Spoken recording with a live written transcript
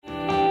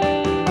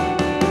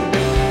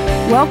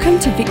Welcome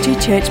to Victory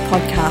Church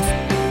Podcast.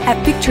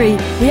 At Victory,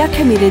 we are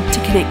committed to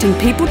connecting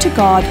people to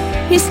God,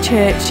 His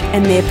church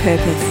and their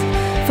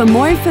purpose. For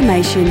more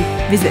information,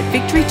 visit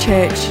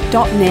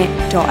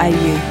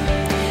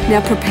victorychurch.net.au.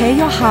 Now prepare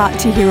your heart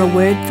to hear a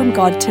word from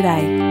God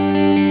today.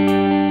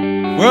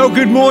 Well,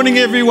 good morning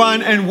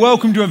everyone and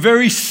welcome to a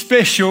very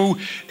special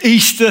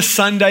Easter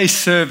Sunday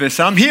service.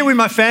 I'm here with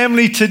my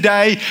family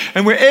today,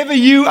 and wherever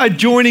you are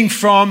joining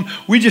from,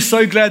 we're just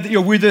so glad that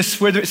you're with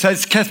us, whether it's,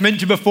 as Kath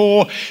mentioned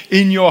before,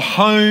 in your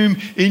home,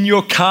 in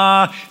your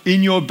car,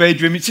 in your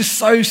bedroom. It's just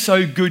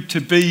so good to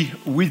be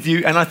with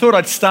you. And I thought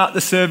I'd start the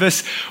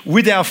service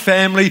with our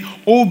family,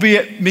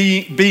 albeit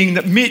me being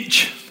that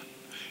Mitch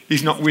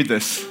is not with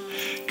us,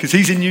 because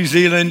he's in New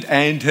Zealand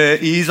and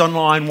he is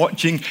online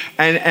watching.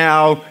 And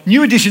our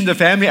new addition to the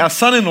family, our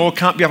son-in-law,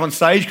 can't be up on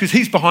stage because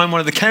he's behind one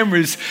of the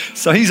cameras.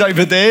 So he's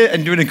over there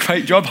and doing a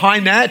great job. Hi,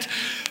 Nat.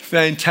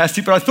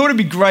 Fantastic. But I thought it'd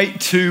be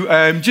great to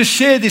just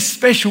share this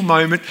special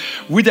moment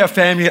with our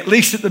family, at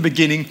least at the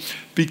beginning,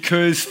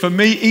 because for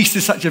me,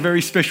 Easter's such a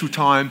very special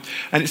time,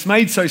 and it's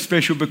made so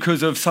special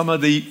because of some of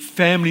the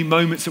family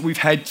moments that we've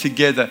had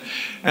together.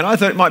 And I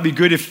thought it might be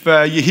good if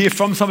you hear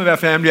from some of our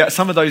family about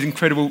some of those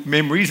incredible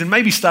memories, and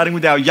maybe starting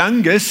with our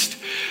youngest.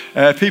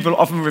 People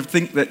often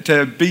think that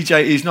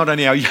BJ is not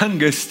only our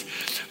youngest,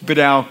 but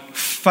our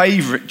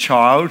favourite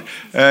child.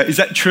 Is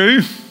that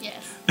true?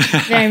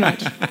 Very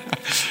much.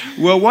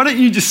 Well, why don't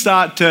you just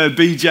start,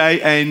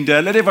 BJ, and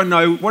let everyone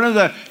know one of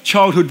the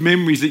childhood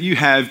memories that you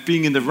have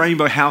being in the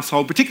Rainbow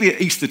household, particularly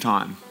at Easter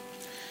time.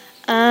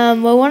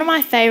 Well, one of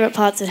my favourite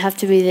parts would have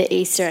to be the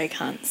Easter egg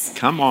hunts.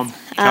 Come on.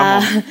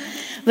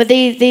 But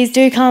these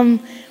do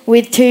come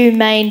with two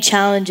main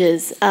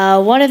challenges.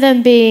 One of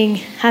them being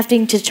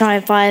having to try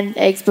and find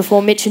eggs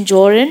before Mitch and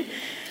Jordan,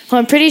 who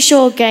I'm pretty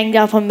sure ganged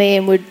up on me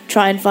and would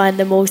try and find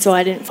them all, so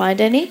I didn't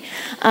find any.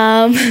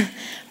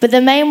 But the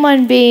main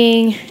one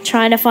being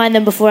trying to find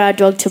them before our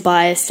dog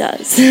Tobias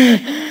does.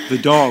 The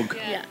dog.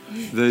 Yeah.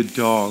 The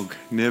dog.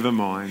 Never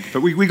mind. But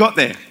we got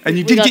there. And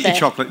you did get your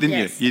chocolate, didn't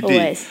you? You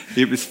Always. did.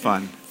 It was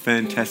fun.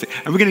 Fantastic.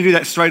 And we're going to do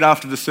that straight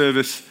after the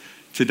service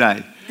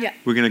today. Yeah.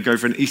 We're going to go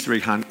for an Easter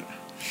egg hunt.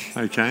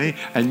 Okay.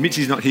 And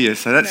Mitchie's not here,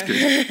 so that's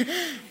good.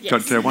 Yes.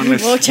 Got one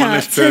less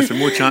person,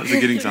 more chance of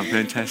getting some.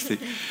 Fantastic.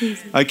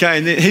 Okay,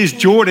 and then here's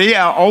Geordie,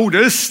 our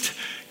oldest.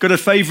 Got a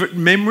favourite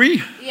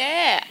memory?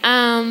 Yeah,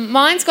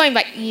 mine's going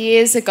back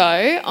years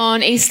ago.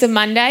 On Easter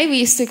Monday, we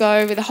used to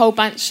go with a whole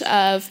bunch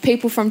of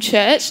people from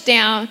church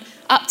down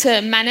up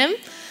to Mannum,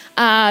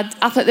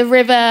 up at the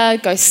river,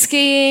 go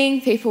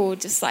skiing. People would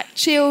just like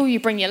chill.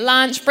 You bring your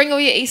lunch, bring all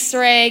your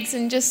Easter eggs,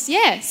 and just,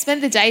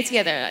 spend the day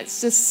together.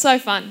 It's just so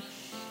fun.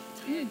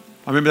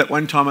 I remember that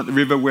one time at the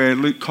river where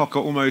Luke Cocker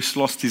almost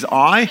lost his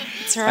eye.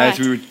 That's right. As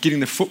we were getting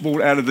the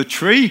football out of the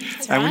tree.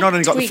 That's and we right. not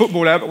only got the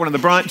football out, but one of the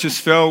branches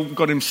fell,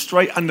 got him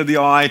straight under the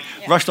eye,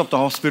 rushed off to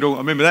hospital. I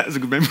remember that as a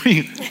good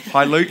memory.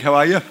 Hi, Luke. How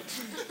are you?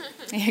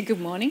 Yeah, good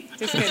morning.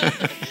 That's good.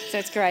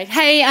 That's great.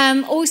 Hey,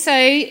 also,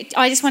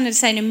 I just wanted to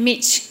say to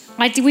Mitch,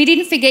 we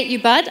didn't forget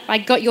you, bud. I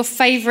got your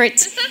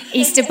favourite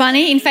Easter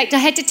bunny. In fact, I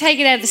had to take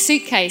it out of the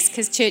suitcase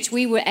because, church,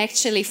 we were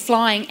actually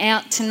flying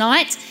out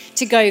tonight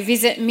to go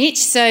visit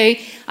Mitch. So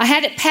I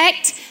had it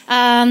packed.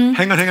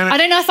 Hang on. I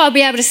don't know if I'll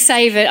be able to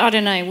save it. I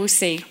don't know. We'll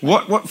see.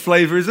 What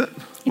flavour is it?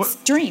 It's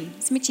Dream.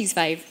 It's Mitchie's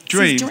fave.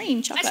 Dream. It's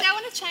Dream chocolate. Actually, I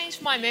want to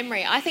change my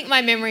memory. I think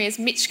my memory is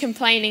Mitch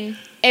complaining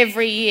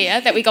every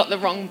year that we got the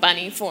wrong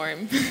bunny for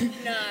him.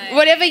 No.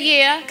 Whatever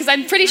year, because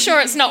I'm pretty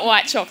sure it's not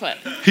white chocolate.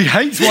 He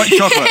hates white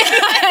chocolate.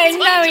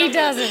 No, he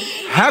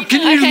doesn't. How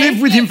can you live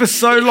with him for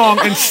so long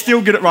and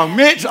still get it wrong?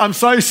 Mitch, I'm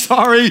so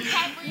sorry.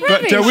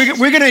 But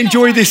we're going to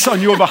enjoy this on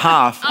your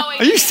behalf.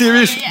 Are you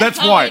serious? That's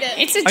white.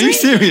 It's a Are you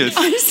serious?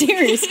 I'm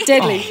serious.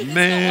 Deadly. Oh,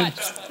 man.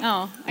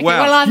 Oh, okay.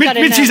 Wow. Well, I've got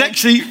to Mitchie's know.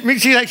 actually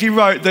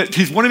wrote that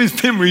one of his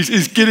memories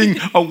is getting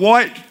a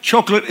white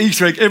chocolate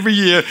Easter egg every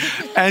year,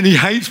 and he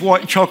hates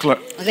white chocolate.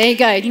 Well, there you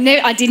go.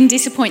 I didn't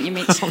disappoint you,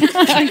 Mitch.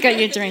 I got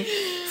your dream.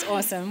 It's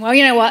awesome. Well,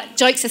 you know what?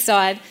 Jokes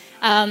aside,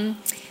 I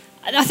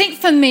think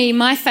for me,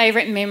 my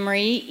favourite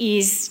memory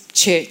is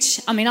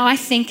church. I mean, I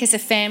think as a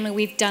family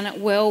we've done it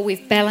well,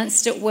 we've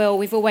balanced it well,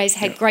 we've always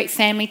had great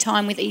family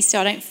time with Easter.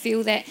 I don't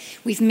feel that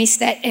we've missed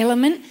that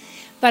element.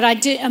 But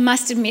I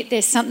must admit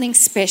there's something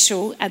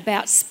special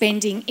about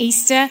spending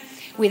Easter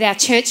with our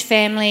church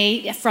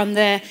family, from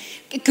the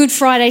Good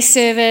Friday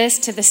service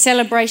to the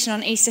celebration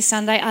on Easter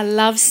Sunday. I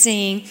love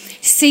seeing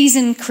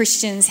seasoned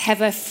Christians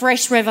have a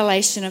fresh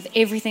revelation of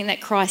everything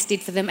that Christ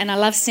did for them. And I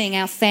love seeing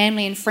our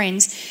family and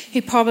friends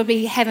who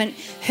probably haven't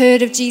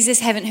heard of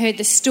Jesus, haven't heard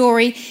the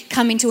story,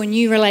 come into a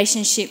new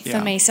relationship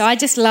for me. So I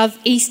just love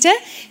Easter,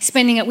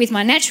 spending it with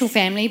my natural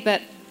family,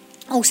 but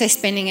also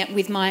spending it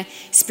with my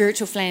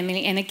spiritual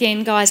family. And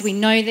again, guys, we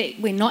know that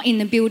we're not in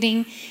the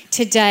building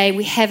today.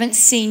 We haven't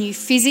seen you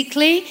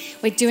physically.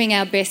 We're doing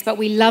our best, but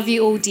we love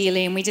you all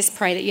dearly, and we just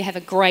pray that you have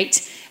a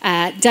great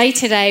day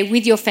today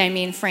with your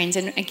family and friends.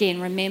 And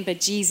again, remember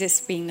Jesus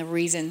being the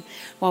reason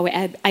why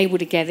we're able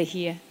to gather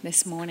here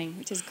this morning,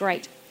 which is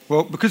great.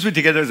 Well, because we're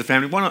together as a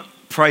family, why not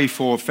pray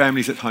for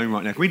families at home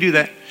right now. Can we do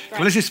that?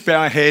 Let's just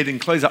bow our head and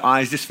close our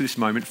eyes just for this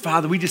moment.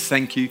 Father, we just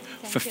thank you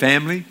for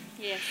family.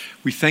 Yes.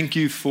 We thank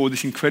you for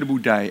this incredible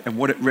day and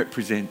what it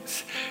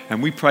represents.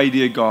 And we pray,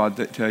 dear God,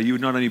 that you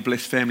would not only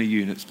bless family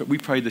units, but we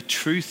pray the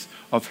truth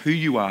of who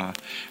you are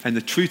and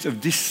the truth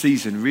of this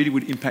season really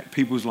would impact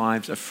people's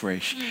lives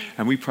afresh.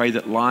 And we pray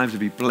that lives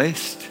would be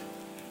blessed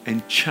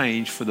and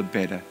changed for the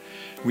better.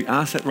 We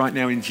ask that right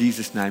now in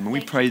Jesus' name. And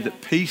we pray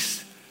that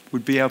peace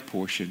would be our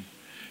portion.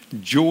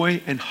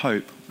 Joy and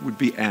hope would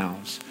be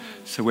ours.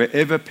 So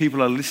wherever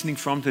people are listening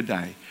from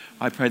today,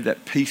 I pray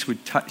that peace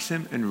would touch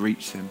them and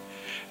reach them,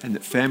 and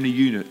that family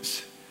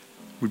units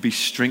would be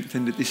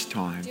strengthened at this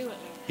time.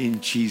 In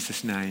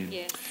Jesus' name.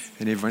 Yes.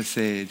 And everyone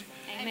said,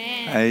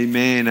 Amen.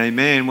 Amen,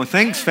 amen. Well,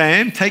 thanks,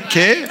 fam. Take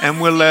care, and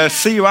we'll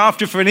see you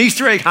after for an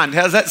Easter egg hunt.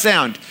 How's that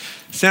sound?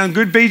 Sound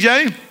good,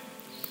 BJ?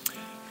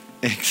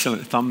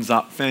 Excellent. Thumbs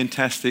up.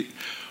 Fantastic.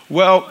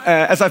 Well,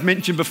 as I've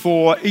mentioned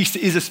before, Easter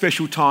is a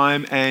special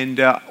time, and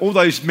all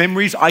those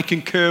memories I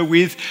concur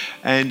with.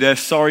 And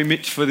sorry,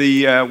 Mitch, for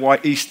the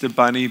white Easter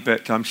bunny,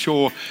 but I'm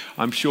sure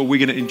we're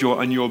going to enjoy it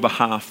on your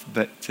behalf.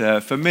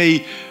 But for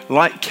me,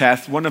 like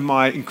Kath, one of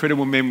my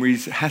incredible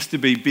memories has to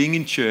be being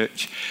in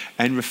church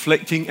and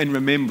reflecting and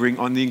remembering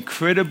on the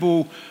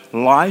incredible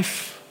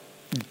life,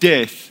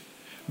 death,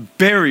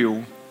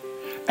 burial,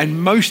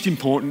 and most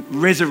important,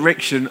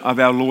 resurrection of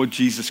our Lord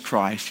Jesus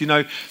Christ. You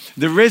know,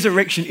 the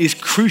resurrection is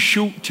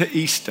crucial to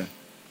Easter.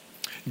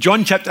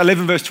 John chapter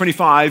 11, verse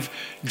 25,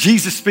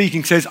 Jesus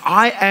speaking says,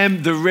 I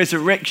am the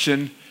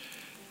resurrection,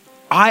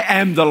 I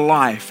am the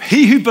life.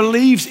 He who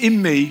believes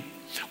in me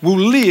will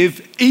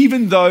live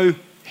even though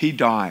he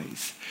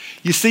dies.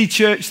 You see,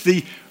 church,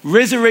 the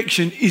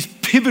resurrection is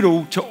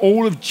pivotal to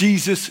all of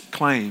Jesus'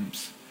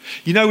 claims.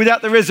 You know,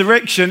 without the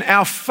resurrection,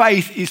 our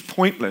faith is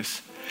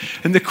pointless.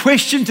 And the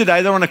question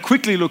today that I want to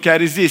quickly look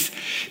at is this: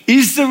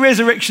 is the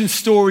resurrection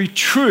story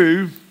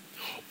true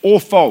or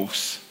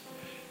false?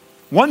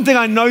 One thing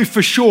I know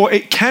for sure,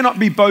 it cannot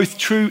be both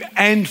true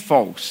and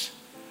false.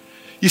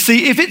 You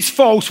see, if it's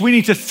false, we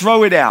need to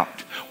throw it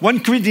out. 1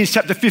 Corinthians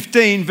chapter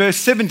 15, verse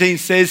 17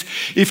 says,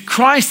 if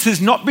Christ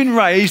has not been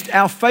raised,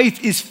 our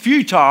faith is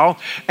futile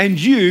and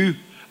you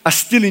are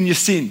still in your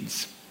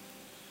sins.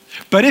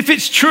 But if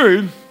it's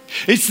true,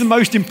 it's the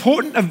most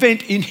important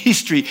event in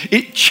history.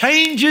 It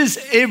changes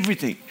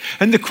everything.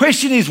 And the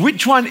question is,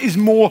 which one is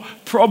more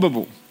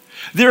probable?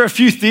 There are a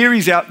few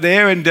theories out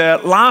there, and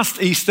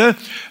last Easter,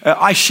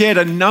 I shared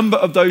a number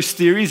of those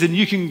theories, and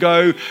you can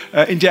go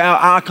into our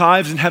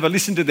archives and have a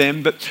listen to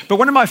them. But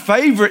one of my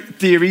favorite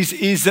theories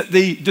is that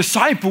the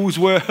disciples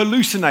were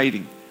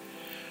hallucinating.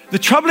 The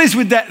trouble is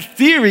with that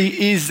theory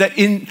is that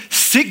in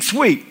 6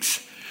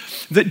 weeks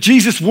that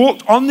Jesus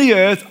walked on the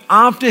earth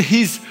after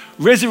his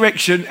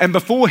resurrection and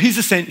before his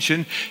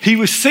ascension, he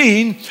was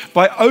seen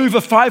by over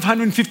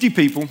 550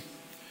 people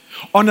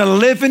on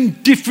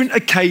 11 different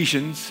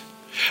occasions,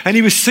 and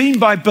he was seen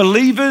by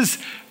believers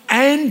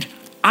and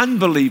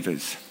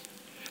unbelievers.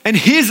 And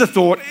here's a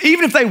thought: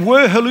 even if they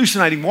were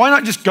hallucinating, why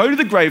not just go to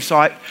the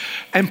gravesite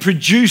and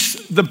produce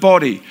the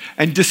body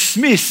and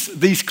dismiss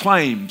these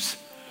claims?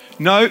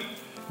 No,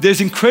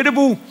 there's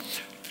incredible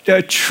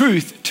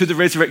truth to the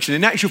resurrection.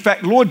 In actual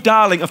fact, Lord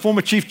Darling, a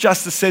former Chief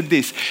Justice, said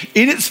this: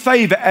 in its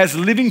favor as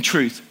living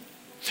truth,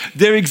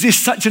 there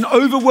exists such an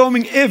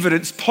overwhelming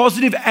evidence,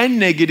 positive and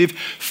negative,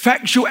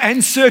 factual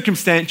and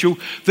circumstantial,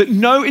 that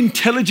no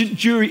intelligent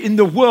jury in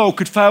the world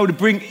could fail to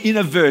bring in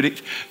a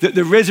verdict that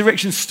the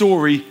resurrection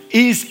story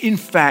is in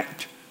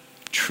fact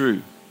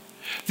true.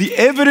 The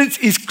evidence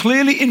is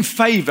clearly in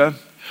favor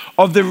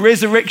of the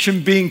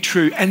resurrection being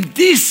true, and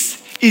this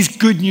is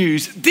good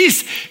news.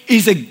 This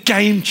is a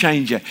game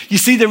changer. You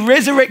see, the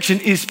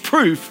resurrection is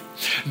proof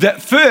that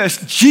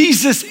first,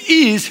 Jesus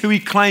is who he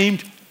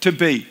claimed to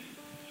be.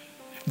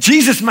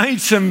 Jesus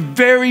made some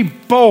very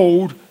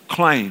bold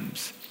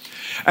claims.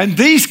 And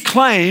these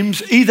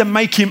claims either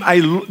make him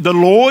the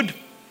Lord,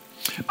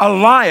 a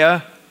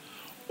liar,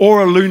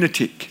 or a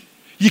lunatic.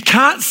 You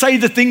can't say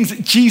the things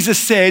that Jesus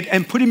said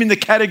and put him in the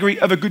category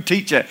of a good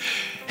teacher.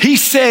 He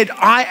said,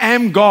 I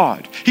am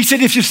God. He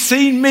said, if you've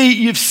seen me,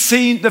 you've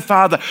seen the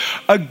Father.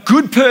 A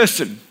good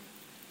person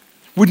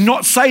would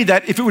not say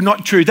that if it were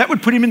not true. That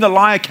would put him in the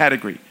liar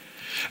category.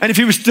 And if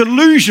he was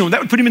delusional, that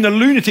would put him in the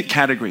lunatic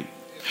category.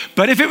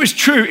 But if it was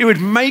true, it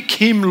would make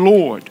him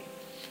Lord.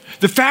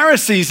 The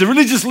Pharisees, the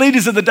religious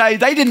leaders of the day,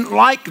 they didn't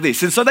like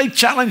this. And so they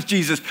challenged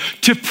Jesus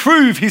to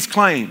prove his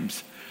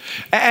claims.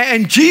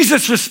 And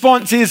Jesus'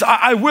 response is,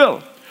 I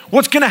will.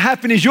 What's going to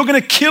happen is you're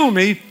going to kill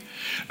me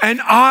and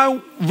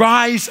I'll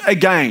rise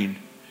again.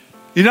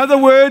 In other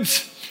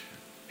words,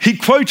 he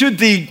quoted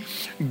the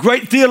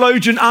great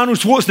theologian Arnold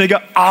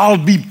Schwarzenegger,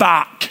 I'll be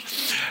back.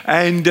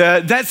 And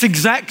that's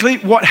exactly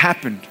what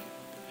happened.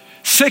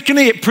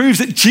 Secondly, it proves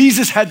that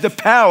Jesus had the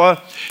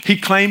power he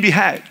claimed he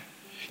had.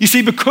 You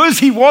see, because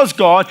he was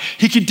God,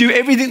 he could do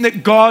everything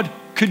that God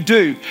could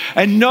do.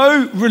 And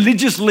no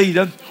religious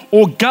leader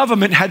or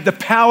government had the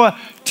power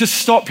to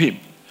stop him.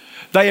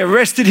 They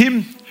arrested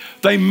him,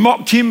 they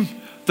mocked him,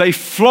 they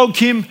flogged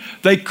him,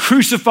 they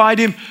crucified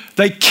him,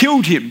 they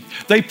killed him,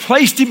 they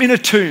placed him in a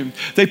tomb,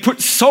 they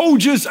put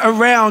soldiers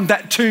around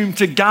that tomb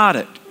to guard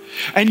it.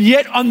 And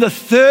yet on the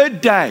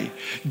third day,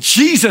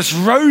 Jesus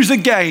rose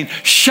again,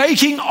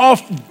 shaking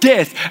off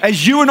death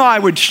as you and I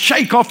would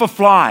shake off a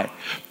fly,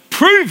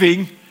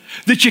 proving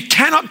that you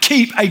cannot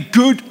keep a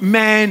good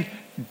man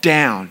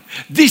down.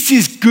 This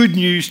is good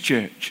news,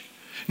 church.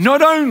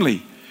 Not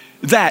only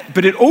that,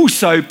 but it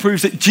also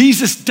proves that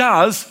Jesus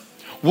does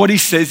what he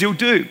says he'll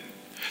do.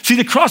 See,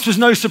 the cross was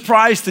no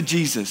surprise to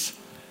Jesus.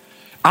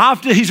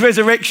 After his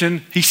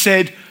resurrection, he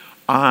said,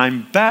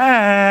 I'm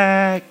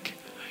back.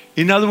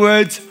 In other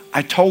words,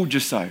 I told you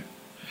so.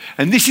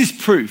 And this is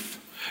proof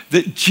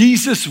that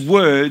Jesus'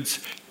 words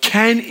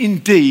can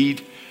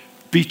indeed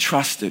be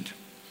trusted.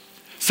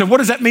 So what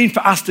does that mean for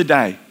us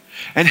today?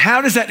 And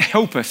how does that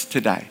help us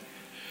today?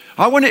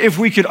 I wonder if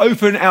we could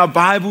open our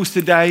Bibles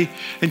today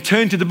and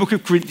turn to the book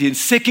of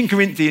Corinthians, 2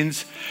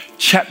 Corinthians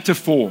chapter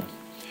 4.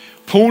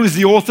 Paul is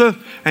the author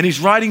and he's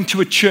writing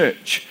to a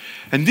church.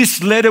 And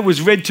this letter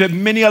was read to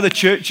many other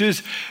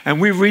churches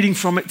and we're reading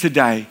from it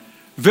today.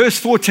 Verse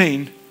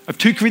 14 of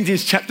 2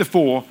 Corinthians chapter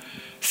 4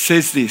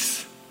 says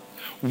this: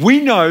 we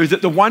know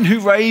that the one who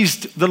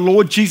raised the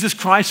Lord Jesus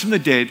Christ from the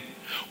dead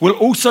will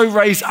also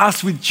raise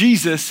us with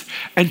Jesus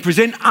and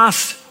present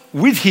us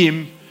with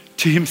him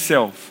to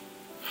himself.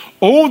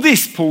 All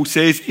this, Paul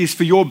says, is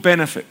for your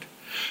benefit,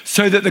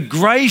 so that the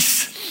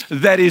grace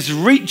that is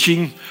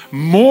reaching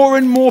more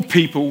and more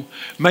people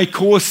may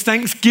cause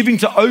thanksgiving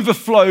to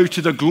overflow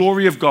to the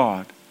glory of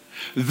God.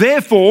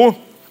 Therefore,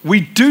 we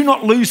do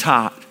not lose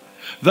heart.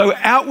 Though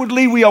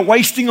outwardly we are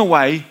wasting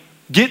away,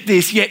 get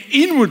this, yet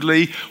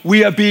inwardly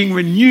we are being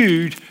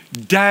renewed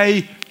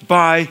day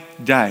by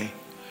day.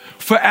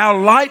 For our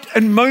light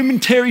and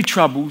momentary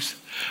troubles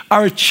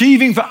are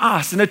achieving for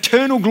us an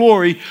eternal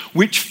glory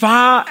which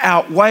far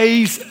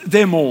outweighs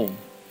them all.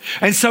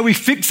 And so we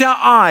fix our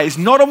eyes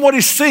not on what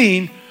is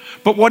seen,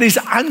 but what is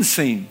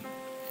unseen.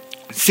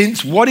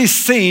 Since what is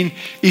seen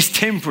is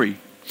temporary,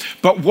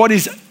 but what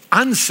is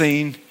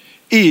unseen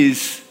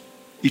is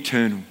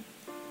eternal.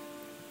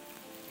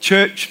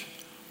 Church,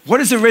 what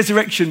does the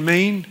resurrection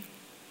mean?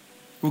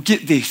 Well,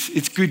 get this,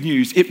 it's good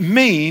news. It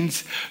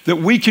means that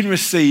we can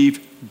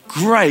receive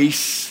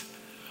grace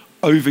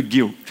over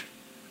guilt.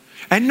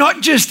 And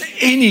not just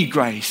any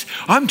grace.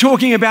 I'm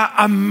talking about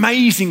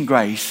amazing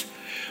grace.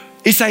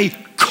 It's a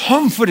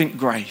confident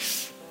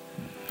grace.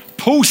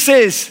 Paul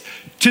says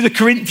to the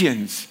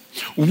Corinthians,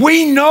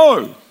 we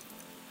know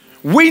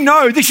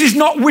this is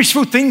not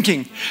wishful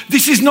thinking.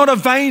 This is not a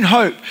vain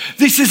hope.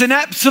 This is an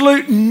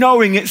absolute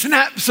knowing. It's an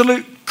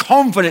absolute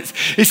confidence.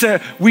 It's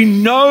a we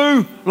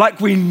know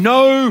like we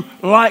know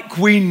like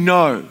we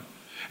know.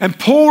 And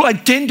Paul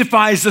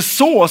identifies the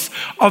source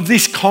of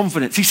this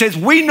confidence. He says,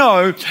 we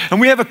know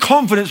and we have a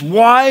confidence.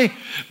 Why?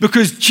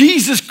 Because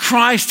Jesus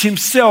Christ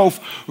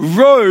himself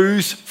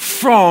rose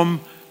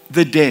from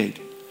the dead.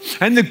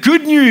 And the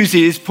good news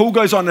is, Paul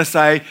goes on to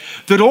say,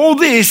 that all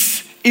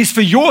this is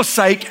for your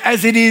sake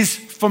as it is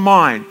for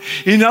mine.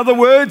 In other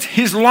words,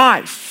 his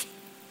life,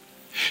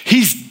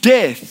 his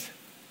death,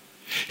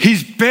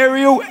 his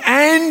burial,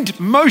 and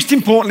most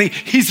importantly,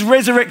 his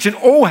resurrection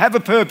all have a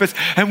purpose,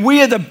 and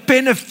we are the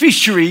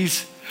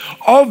beneficiaries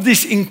of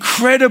this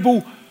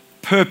incredible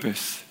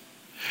purpose.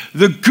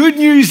 The good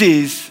news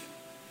is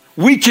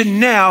we can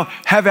now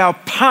have our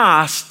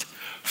past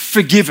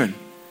forgiven.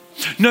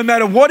 No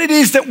matter what it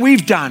is that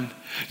we've done,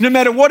 no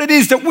matter what it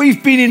is that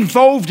we've been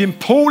involved in,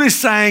 Paul is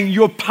saying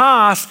your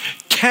past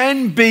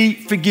can be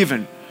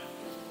forgiven.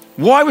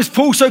 Why was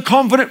Paul so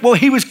confident? Well,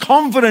 he was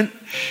confident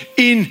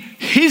in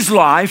his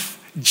life,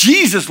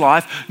 Jesus'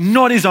 life,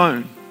 not his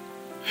own.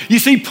 You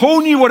see,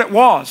 Paul knew what it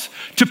was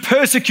to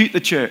persecute the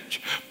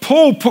church.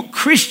 Paul put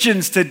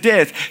Christians to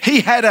death.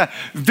 He had a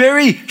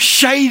very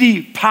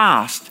shady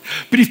past,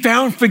 but he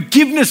found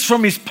forgiveness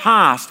from his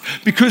past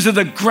because of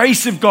the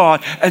grace of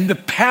God and the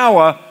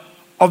power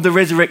of the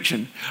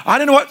resurrection. I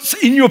don't know what's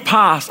in your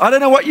past. I don't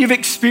know what you've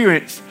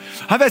experienced.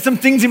 I've had some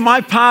things in my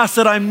past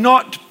that I'm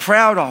not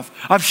proud of.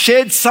 I've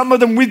shared some of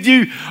them with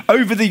you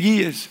over the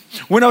years.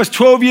 When I was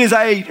 12 years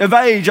of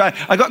age,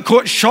 I got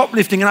caught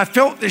shoplifting and I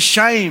felt the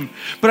shame.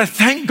 But I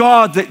thank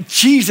God that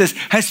Jesus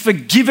has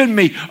forgiven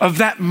me of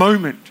that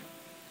moment.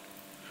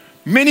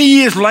 Many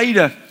years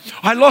later,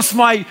 I lost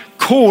my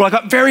cool. I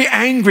got very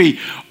angry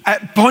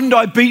at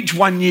Bondi Beach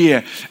one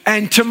year.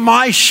 And to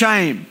my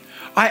shame,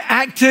 I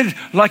acted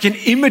like an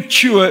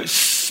immature,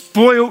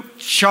 spoiled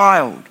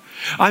child.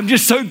 I'm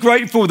just so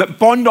grateful that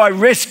Bondi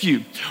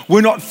Rescue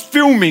were not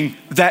filming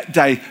that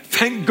day.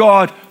 Thank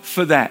God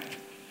for that.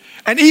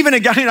 And even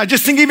again, I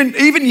just think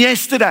even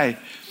yesterday,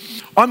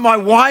 on my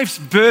wife's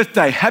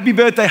birthday, happy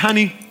birthday,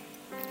 honey,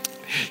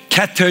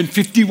 Kath turned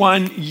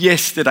 51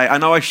 yesterday. I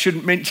know I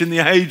shouldn't mention the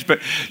age,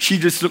 but she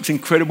just looks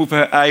incredible for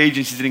her age,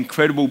 and she's an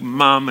incredible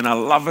mum, and I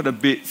love her to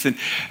bits. And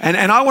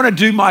I want to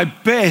do my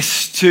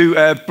best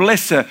to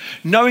bless her,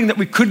 knowing that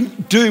we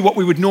couldn't do what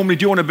we would normally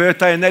do on a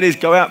birthday, and that is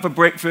go out for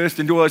breakfast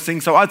and do all those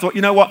things. So I thought,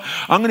 you know what?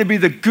 I'm going to be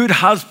the good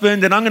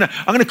husband, and I'm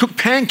going to cook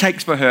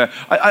pancakes for her.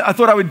 I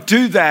thought I would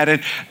do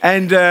that,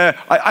 and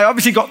I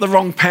obviously got the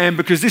wrong pan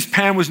because this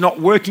pan was not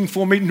working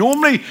for me.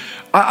 Normally,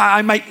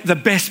 I make the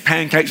best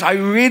pancakes. I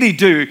really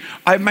do.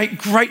 I make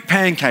great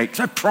pancakes,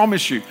 I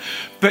promise you.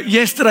 But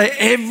yesterday,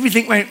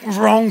 everything went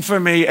wrong for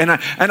me, and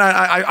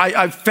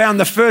I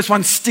found the first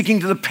one sticking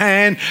to the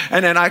pan,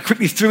 and then I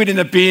quickly threw it in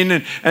the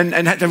bin and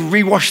had to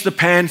rewash the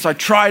pan. So I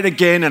tried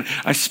again, and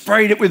I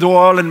sprayed it with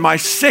oil, and my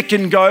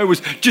second go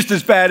was just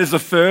as bad as the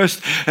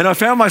first. And I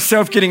found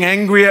myself getting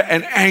angrier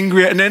and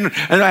angrier, and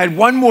I had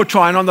one more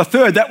try, and on the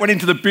third, that went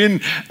into the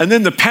bin, and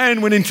then the pan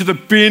went into the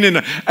bin,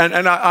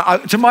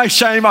 and to my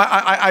shame,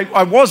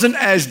 I wasn't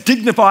as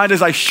dignified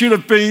as I should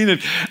have been,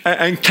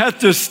 and Kath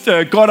just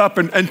got up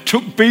and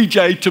took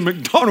BJ to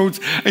McDonald's,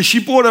 and she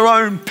bought her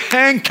own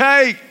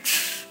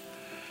pancakes.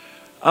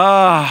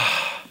 Not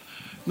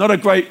a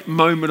great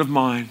moment of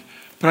mine,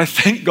 but I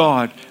thank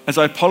God as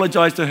I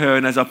apologize to her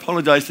and as I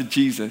apologize to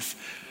Jesus,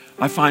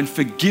 I find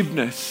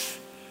forgiveness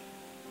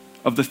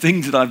of the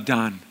things that I've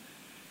done,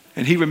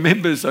 and He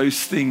remembers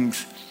those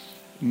things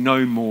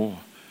no more.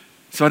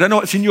 So I don't know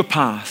what's in your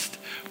past,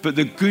 but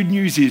the good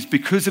news is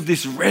because of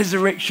this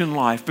resurrection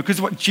life, because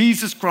of what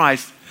Jesus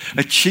Christ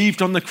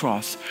achieved on the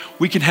cross,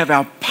 we can have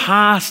our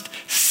past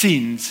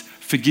sins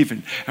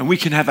forgiven, and we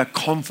can have a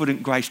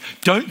confident grace.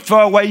 Don't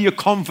throw away your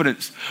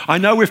confidence. I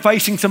know we're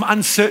facing some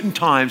uncertain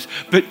times,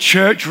 but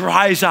church,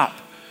 rise up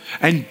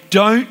and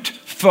don't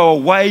throw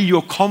away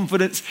your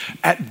confidence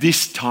at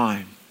this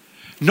time.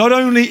 Not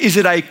only is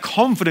it a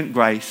confident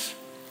grace,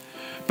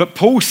 but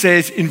Paul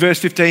says in verse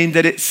 15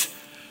 that it's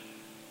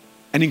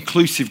an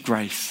inclusive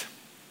grace.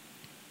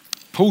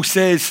 Paul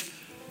says,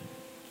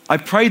 I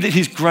pray that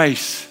His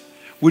grace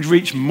would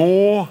reach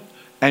more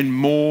and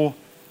more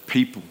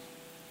people.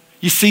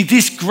 You see,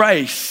 this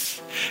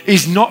grace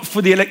is not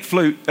for the elect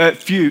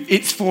few.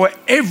 It's for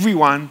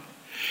everyone,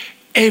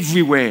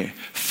 everywhere.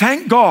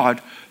 Thank God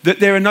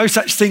that there are no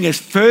such thing as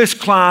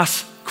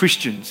first-class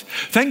Christians.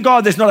 Thank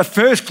God there's not a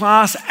first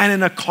class and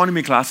an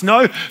economy class.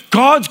 No,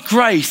 God's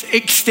grace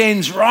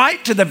extends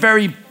right to the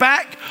very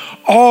back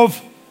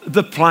of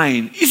the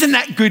plane. Isn't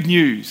that good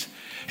news?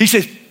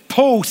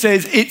 Paul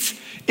says,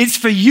 it's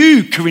for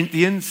you,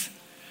 Corinthians.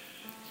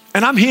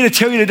 And I'm here to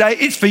tell you today,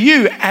 it's for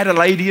you,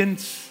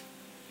 Adelaideans.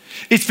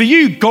 It's for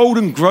you,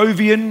 Golden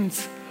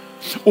Grovians,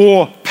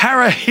 or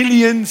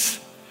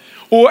Parahillians,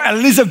 or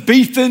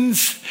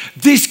Elizabethans.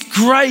 This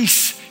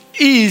grace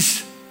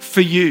is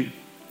for you.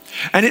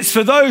 And it's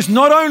for those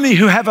not only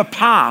who have a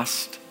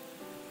past,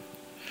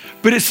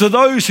 but it's for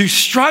those who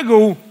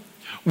struggle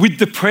with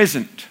the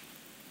present.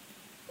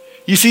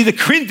 You see, the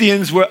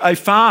Corinthians were a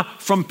far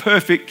from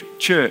perfect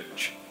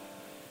church,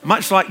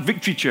 much like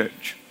Victory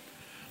Church.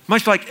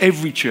 Much like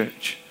every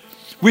church.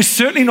 We're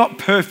certainly not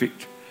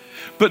perfect,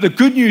 but the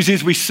good news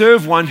is we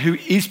serve one who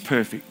is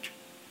perfect.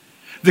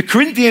 The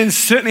Corinthians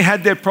certainly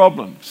had their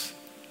problems.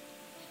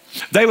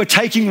 They were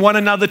taking one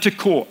another to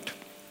court.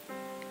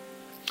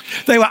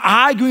 They were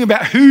arguing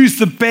about who's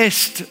the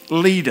best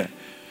leader.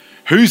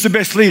 Who's the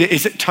best leader?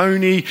 Is it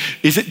Tony?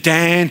 Is it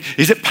Dan?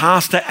 Is it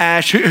Pastor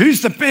Ash?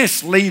 Who's the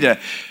best leader?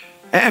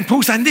 And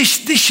Paul's saying this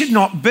should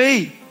not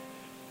be.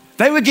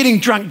 They were getting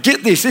drunk.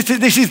 Get this.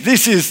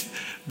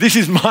 This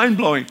is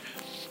mind-blowing.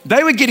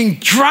 They were getting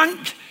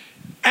drunk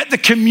at the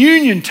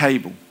communion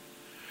table.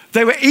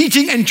 They were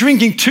eating and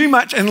drinking too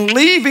much and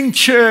leaving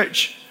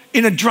church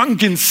in a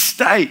drunken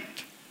state.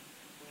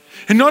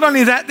 And not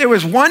only that, there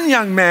was one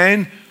young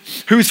man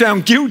who was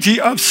found guilty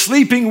of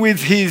sleeping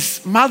with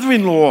his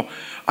mother-in-law.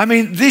 I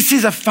mean, this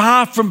is a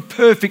far from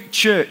perfect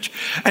church.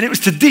 And it was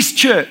to this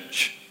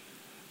church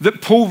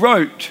that Paul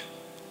wrote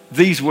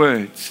these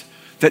words,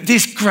 that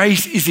this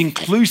grace is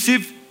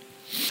inclusive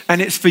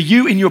and it's for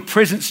you in your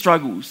present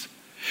struggles.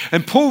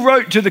 And Paul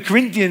wrote to the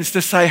Corinthians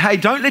to say, hey,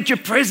 don't let your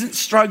present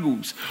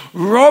struggles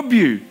rob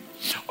you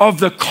of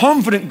the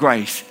confident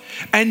grace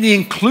and the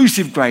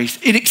inclusive grace.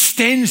 It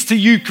extends to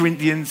you,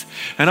 Corinthians.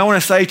 And I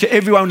want to say to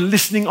everyone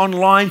listening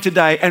online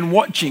today and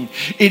watching,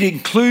 it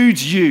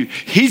includes you.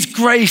 His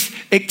grace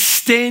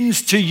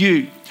extends to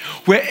you.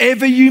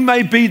 Wherever you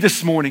may be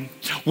this morning,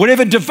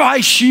 whatever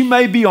device you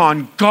may be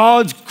on,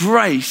 God's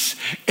grace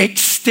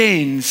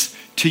extends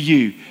to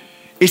you.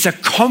 It's a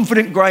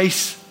confident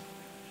grace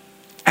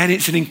and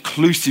it's an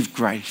inclusive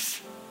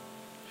grace.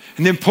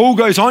 And then Paul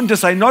goes on to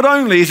say, not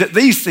only is it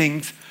these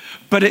things,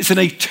 but it's an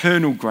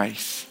eternal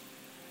grace.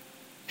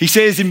 He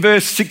says in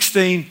verse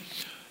 16,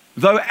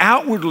 though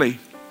outwardly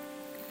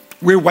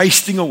we're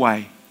wasting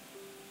away.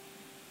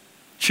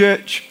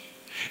 Church,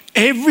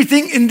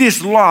 everything in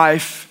this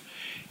life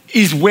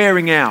is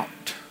wearing out.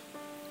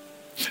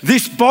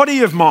 This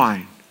body of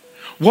mine,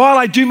 while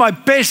I do my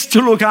best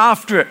to look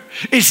after it,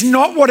 it's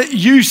not what it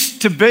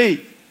used to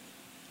be.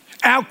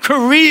 Our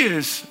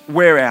careers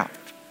wear out.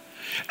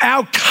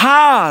 Our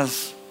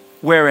cars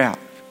wear out.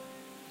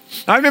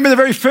 I remember the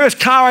very first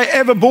car I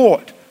ever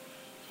bought.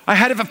 I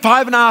had it for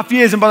 5.5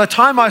 years, and by the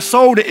time I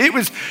sold it, it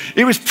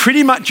was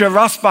pretty much a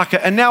rust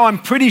bucket, and now I'm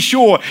pretty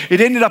sure it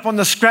ended up on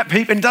the scrap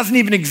heap and doesn't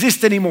even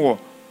exist anymore.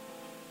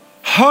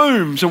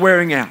 Homes are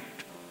wearing out.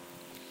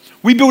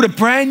 We built a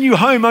brand new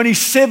home only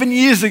 7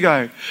 years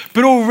ago,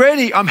 but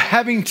already I'm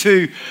having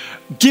to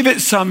give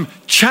it some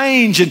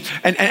change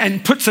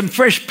and put some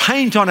fresh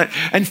paint on it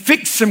and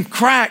fix some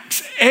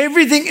cracks.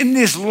 Everything in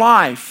this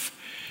life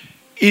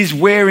is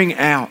wearing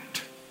out.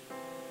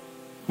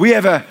 We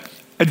have an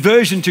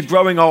aversion to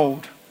growing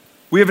old.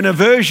 We have an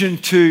aversion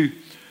to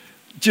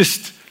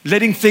just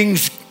letting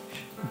things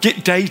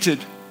get dated.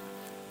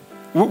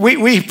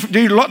 We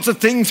do lots of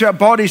things to our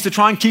bodies to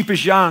try and keep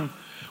us young.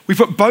 We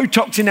put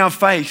Botox in our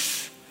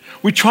face.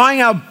 We're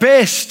trying our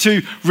best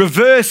to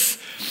reverse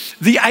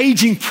the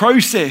aging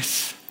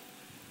process.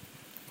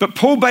 But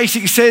Paul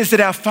basically says that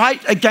our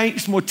fight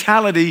against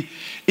mortality,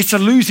 it's a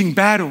losing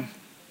battle.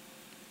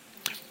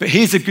 But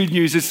here's the good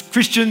news. As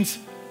Christians,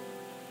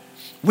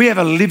 we have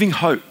a living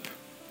hope.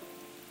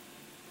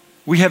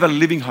 We have a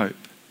living hope.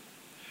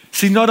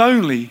 See, not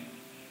only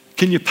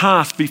can your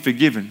past be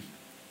forgiven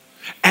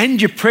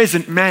and your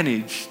present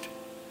managed,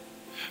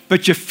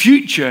 but your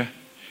future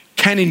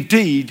can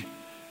indeed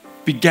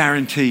be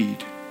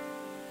guaranteed.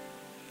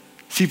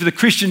 See, for the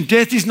Christian,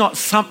 death is not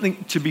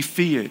something to be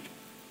feared.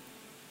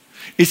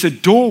 It's a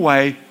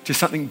doorway to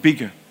something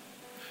bigger,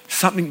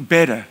 something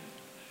better,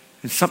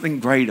 and something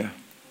greater.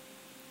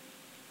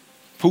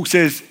 Paul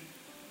says,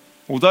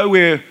 although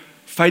we're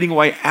fading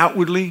away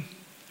outwardly,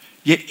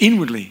 yet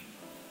inwardly,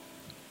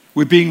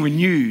 we're being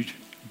renewed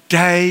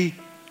day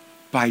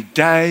by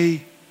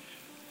day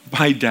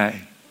by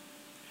day.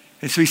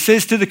 And so he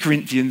says to the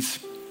Corinthians,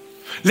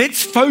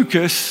 let's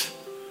focus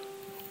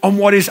on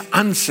what is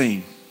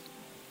unseen.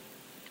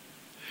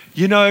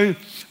 You know,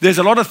 there's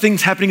a lot of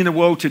things happening in the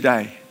world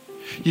today.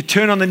 You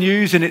turn on the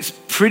news and it's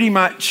pretty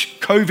much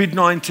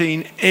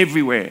COVID-19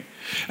 everywhere.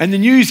 And the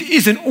news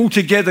isn't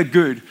altogether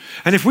good.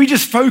 And if we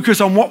just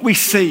focus on what we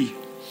see,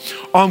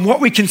 on what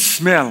we can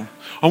smell,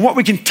 on what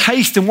we can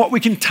taste and what we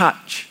can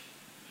touch,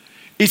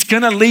 it's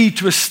going to lead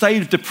to a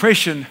state of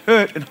depression,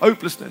 hurt, and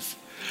hopelessness.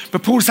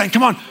 But Paul's saying,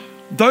 come on,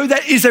 though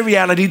that is a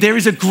reality, there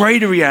is a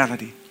greater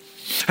reality.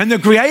 And the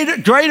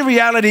greater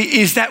reality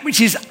is that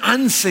which is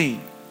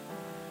unseen.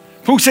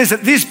 Paul says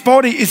that this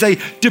body is a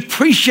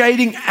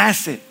depreciating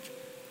asset.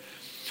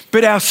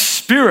 But our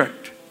spirit,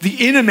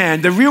 the inner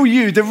man, the real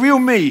you, the real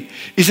me,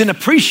 is an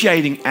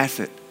appreciating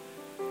asset.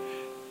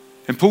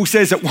 And Paul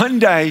says that one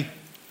day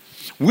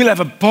we'll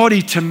have a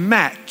body to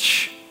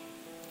match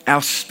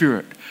our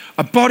spirit,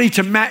 a body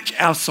to match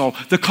our soul,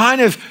 the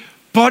kind of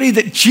body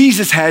that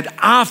Jesus had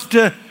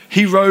after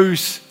he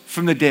rose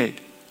from the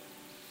dead.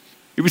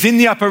 It was in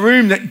the upper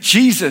room that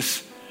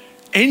Jesus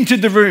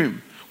entered the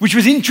room, which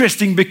was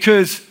interesting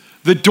because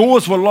the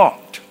doors were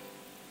locked.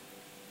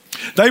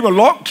 They were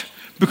locked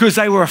because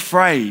they were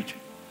afraid.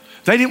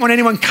 They didn't want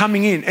anyone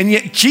coming in. And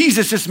yet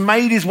Jesus just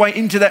made his way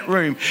into that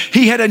room.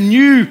 He had a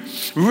new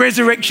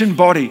resurrection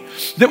body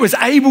that was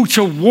able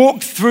to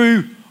walk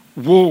through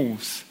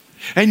walls.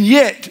 And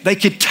yet they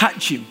could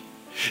touch him.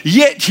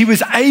 Yet he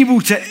was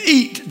able to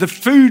eat the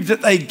food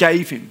that they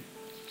gave him.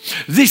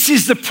 This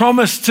is the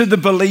promise to the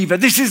believer.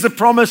 This is the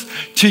promise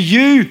to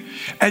you.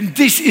 And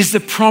this is the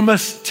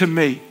promise to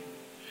me.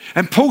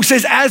 And Paul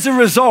says, as a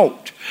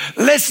result,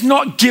 let's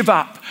not give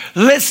up.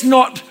 Let's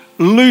not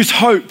lose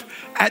hope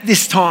at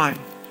this time,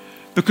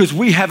 because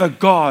we have a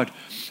God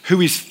who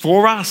is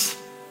for us.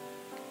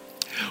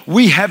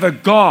 We have a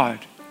God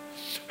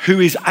who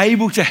is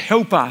able to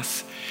help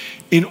us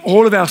in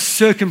all of our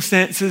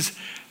circumstances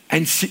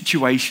and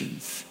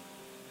situations.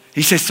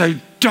 He says, so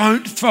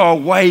don't throw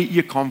away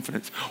your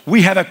confidence.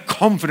 We have a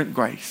confident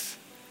grace.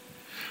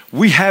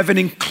 We have an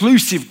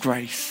inclusive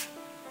grace.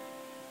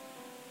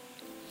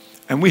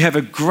 And we have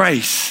a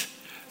grace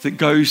that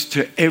goes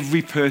to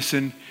every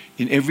person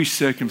in every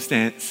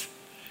circumstance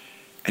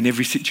and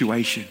every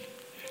situation.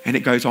 And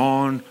it goes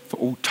on for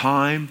all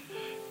time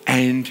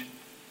and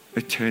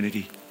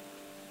eternity.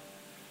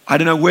 I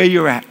don't know where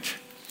you're at.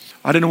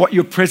 I don't know what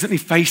you're presently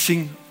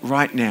facing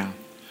right now.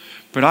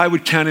 But I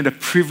would count it a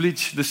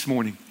privilege this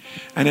morning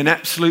and an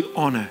absolute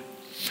honor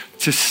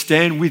to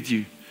stand with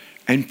you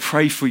and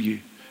pray for you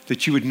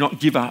that you would not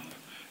give up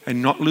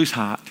and not lose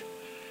heart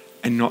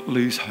and not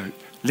lose hope.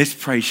 Let's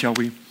pray, shall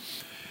we?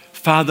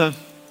 Father,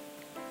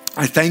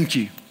 I thank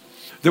you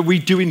that we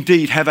do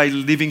indeed have a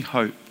living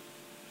hope.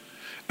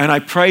 And I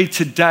pray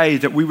today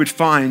that we would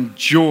find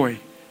joy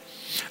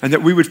and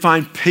that we would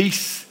find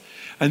peace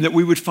and that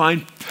we would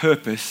find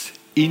purpose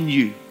in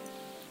you.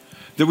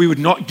 That we would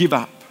not give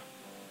up,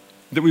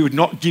 that we would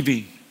not give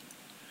in,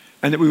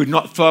 and that we would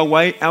not throw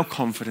away our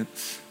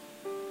confidence.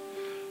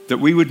 That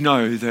we would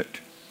know that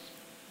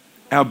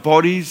our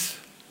bodies,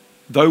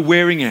 though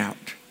wearing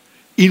out,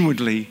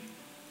 inwardly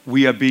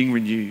we are being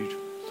renewed.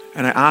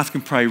 And I ask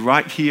and pray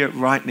right here,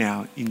 right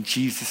now, in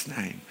Jesus'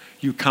 name,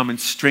 you come and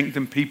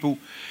strengthen people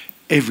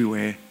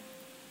everywhere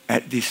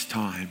at this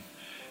time.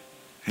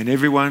 And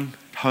everyone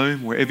at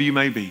home, wherever you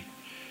may be,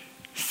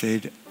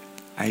 said,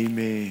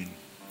 amen,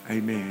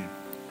 amen.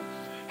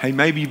 Hey,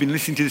 maybe you've been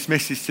listening to this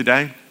message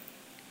today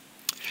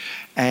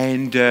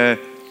and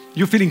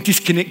you're feeling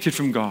disconnected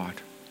from God.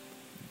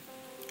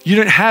 You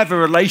don't have a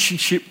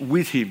relationship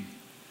with him.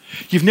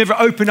 You've never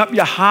opened up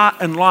your heart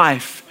and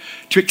life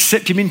to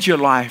accept him into your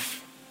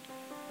life.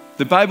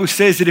 The Bible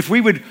says that if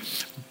we would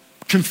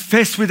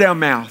confess with our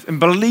mouth and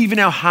believe in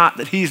our heart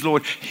that he is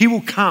Lord, he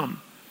will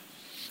come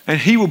and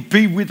he will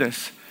be with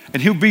us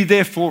and he'll be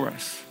there for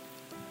us.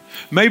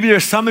 Maybe there are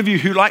some of you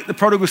who, like the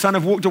prodigal son,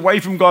 have walked away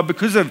from God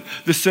because of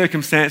the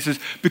circumstances,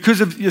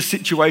 because of your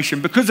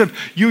situation, because of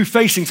you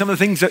facing some of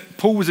the things that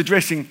Paul was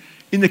addressing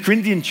in the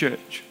Corinthian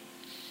church.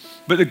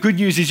 But the good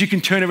news is you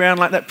can turn around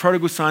like that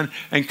prodigal son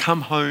and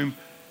come home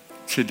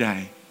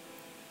today.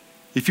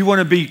 If you want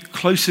to be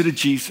closer to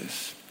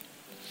Jesus,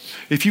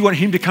 if you want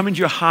him to come into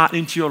your heart,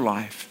 into your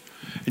life,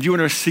 and you want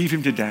to receive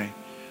him today,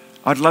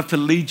 I'd love to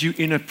lead you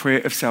in a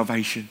prayer of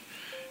salvation.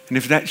 And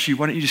if that's you,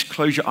 why don't you just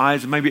close your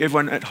eyes, and maybe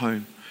everyone at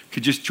home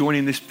could just join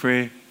in this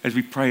prayer as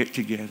we pray it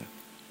together.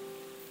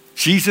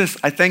 Jesus,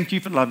 I thank you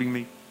for loving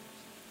me.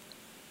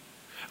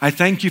 I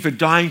thank you for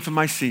dying for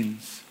my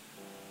sins.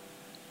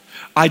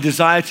 I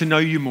desire to know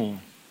you more.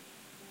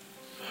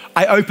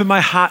 I open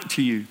my heart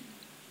to you.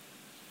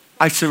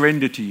 I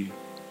surrender to you.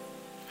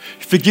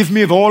 Forgive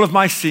me of all of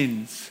my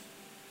sins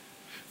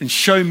and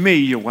show me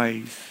your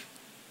ways.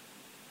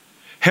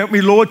 Help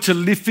me, Lord, to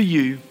live for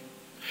you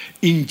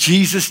in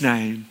Jesus'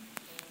 name.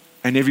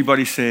 And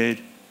everybody said,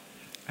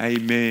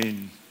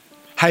 amen.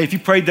 Hey, if you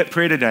prayed that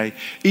prayer today,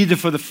 either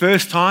for the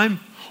first time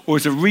or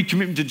as a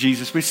recommitment to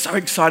Jesus, we're so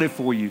excited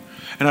for you.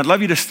 And I'd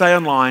love you to stay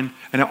online,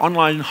 and our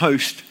online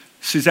host,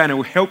 Susanna,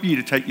 will help you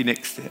to take your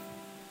next step.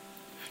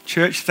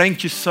 Church,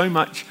 thank you so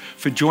much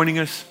for joining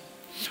us.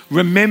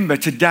 Remember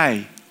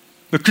today,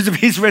 because of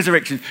his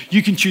resurrection,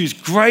 you can choose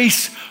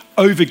grace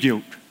over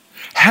guilt.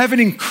 Have an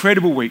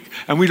incredible week,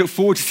 and we look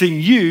forward to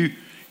seeing you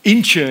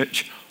in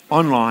church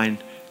online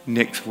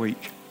next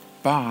week.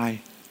 Bye.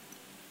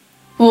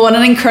 Well, what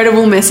an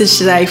incredible message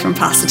today from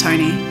Pastor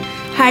Tony.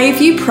 Hey, if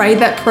you prayed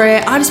that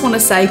prayer, I just want to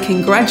say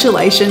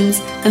congratulations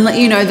and let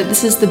you know that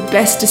this is the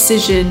best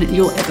decision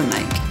you'll ever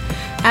make.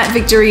 At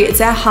Victory, it's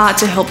our heart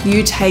to help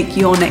you take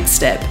your next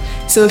step.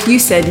 So if you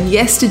said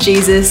yes to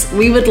Jesus,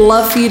 we would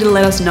love for you to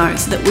let us know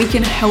so that we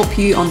can help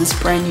you on this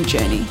brand new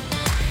journey.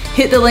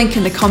 Hit the link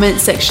in the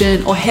comments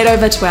section or head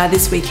over to our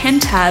This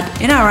Weekend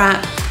tab in our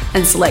app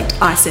and select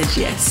I said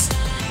yes.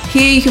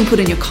 Here you can put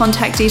in your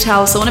contact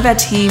details so one of our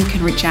team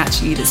can reach out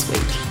to you this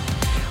week.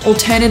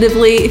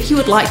 Alternatively, if you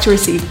would like to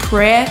receive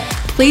prayer,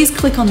 please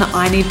click on the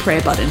I Need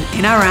Prayer button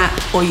in our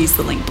app or use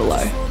the link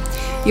below.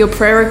 Your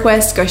prayer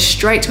requests go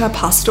straight to our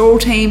pastoral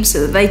team so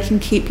that they can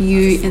keep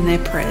you in their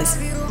prayers.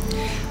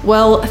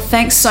 Well,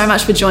 thanks so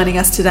much for joining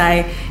us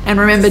today. And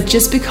remember,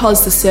 just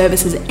because the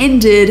service has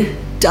ended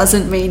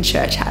doesn't mean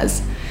church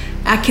has.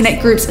 Our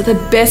Connect groups are the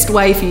best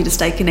way for you to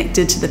stay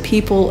connected to the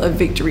people of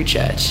Victory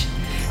Church.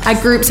 Our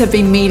groups have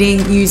been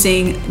meeting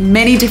using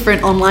many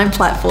different online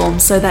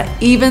platforms so that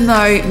even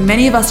though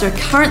many of us are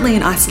currently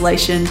in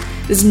isolation,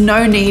 there's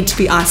no need to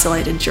be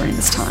isolated during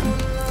this time.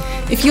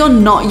 If you're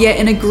not yet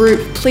in a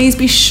group, please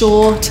be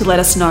sure to let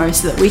us know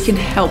so that we can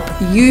help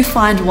you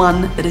find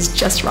one that is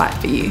just right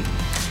for you.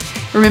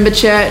 Remember,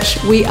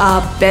 church, we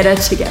are better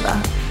together.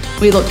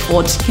 We look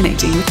forward to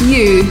connecting with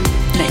you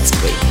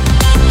next week.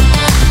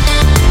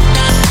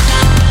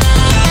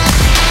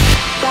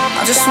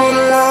 I just wanna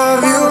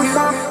love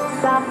you.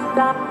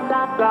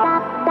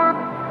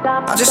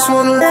 I just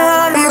wanna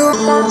love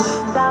you.